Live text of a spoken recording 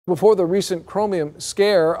Before the recent chromium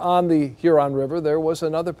scare on the Huron River, there was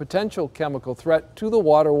another potential chemical threat to the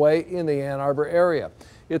waterway in the Ann Arbor area.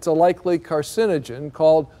 It's a likely carcinogen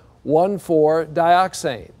called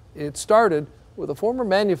 1,4-dioxane. It started with a former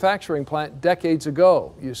manufacturing plant decades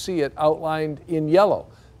ago. You see it outlined in yellow.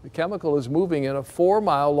 The chemical is moving in a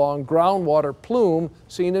 4-mile-long groundwater plume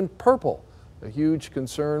seen in purple, a huge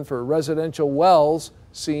concern for residential wells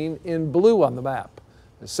seen in blue on the map.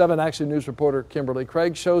 As 7 Action News reporter Kimberly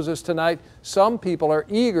Craig shows us tonight, some people are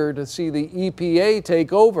eager to see the EPA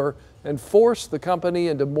take over and force the company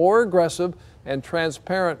into more aggressive and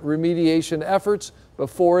transparent remediation efforts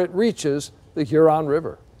before it reaches the Huron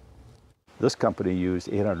River. This company used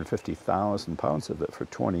 850,000 pounds of it for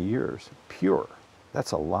 20 years, pure.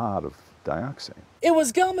 That's a lot of dioxane. It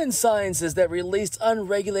was Gelman Sciences that released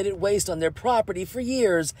unregulated waste on their property for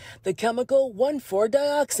years. The chemical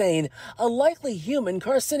 1,4-dioxane, a likely human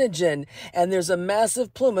carcinogen, and there's a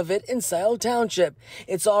massive plume of it in Scioto Township.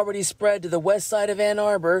 It's already spread to the west side of Ann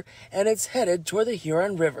Arbor, and it's headed toward the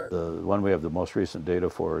Huron River. The one we have the most recent data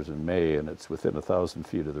for is in May, and it's within 1,000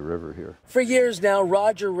 feet of the river here. For years now,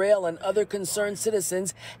 Roger Rail and other concerned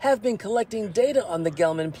citizens have been collecting data on the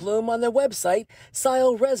Gelman plume on their website,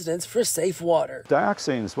 Scioto Residents for Safe Water.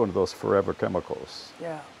 Dioxane is one of those forever chemicals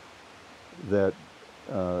that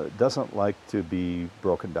doesn't like to be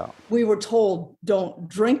broken down. We were told, don't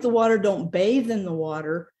drink the water, don't bathe in the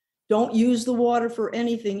water, don't use the water for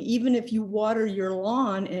anything, even if you water your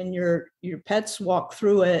lawn and your pets walk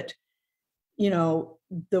through it, you know,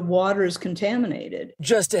 the water is contaminated.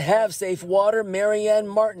 Just to have safe water, Marianne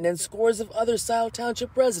Martin and scores of other Scioto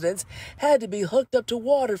Township residents had to be hooked up to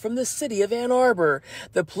water from the city of Ann Arbor.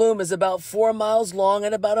 The plume is about 4 miles long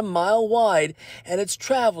and about a mile wide, and it's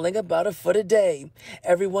traveling about a foot a day.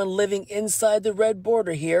 Everyone living inside the red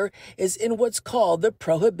border here is in what's called the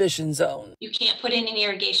prohibition zone. You can't put in an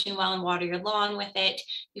irrigation well and water your lawn with it.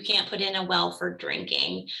 You can't put in a well for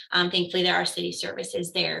drinking. Thankfully, there are city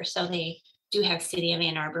services there, so they do have City of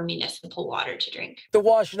Ann Arbor municipal water to drink. The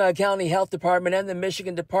Washtenaw County Health Department and the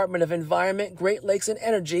Michigan Department of Environment, Great Lakes and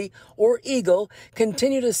Energy, or EGLE,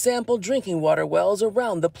 continue to sample drinking water wells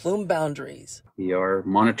around the plume boundaries. We are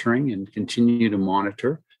monitoring and continue to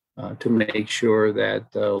monitor to make sure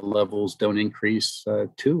that levels don't increase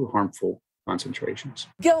to harmful concentrations.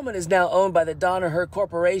 Gelman is now owned by the Danaher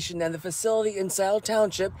Corporation, and the facility in Scioto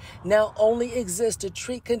Township now only exists to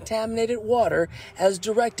treat contaminated water as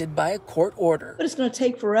directed by a court order. But it's going to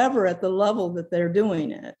take forever at the level that they're doing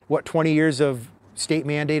it. What 20 years of state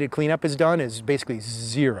mandated cleanup has done is basically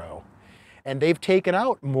zero. And they've taken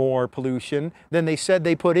out more pollution than they said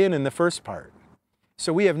they put in the first part.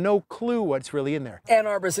 So we have no clue what's really in there. Ann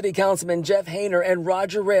Arbor City Councilman Jeff Hayner and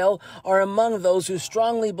Roger Rail are among those who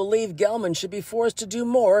strongly believe Gelman should be forced to do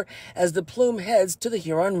more as the plume heads to the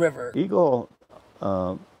Huron River. EGLE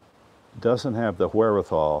doesn't have the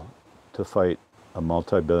wherewithal to fight a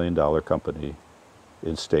multi-billion-dollar company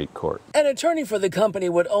in state court. An attorney for the company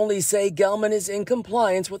would only say Gelman is in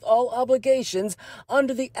compliance with all obligations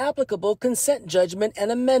under the applicable consent judgment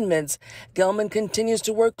and amendments. Gelman continues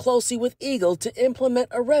to work closely with EGLE to implement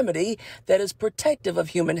a remedy that is protective of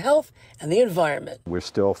human health and the environment. We're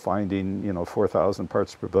still finding, 4,000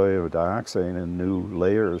 parts per billion of dioxane in new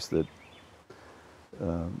layers that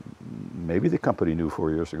maybe the company knew 4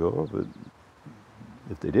 years ago, but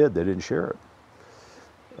if they did, they didn't share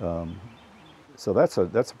it. So that's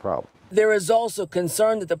a problem. There is also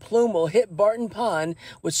concern that the plume will hit Barton Pond,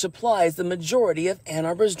 which supplies the majority of Ann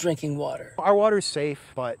Arbor's drinking water. Our water is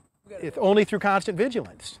safe, but it's only through constant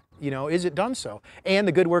vigilance. Is it done so? And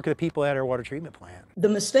the good work of the people at our water treatment plant. The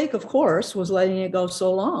mistake, of course, was letting it go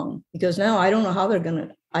so long, because now I don't know how they're going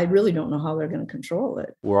to, I really don't know how they're going to control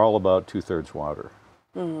it. We're all about 2/3 water.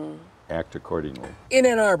 Act accordingly. In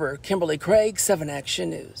Ann Arbor, Kimberly Craig, 7 Action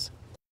News.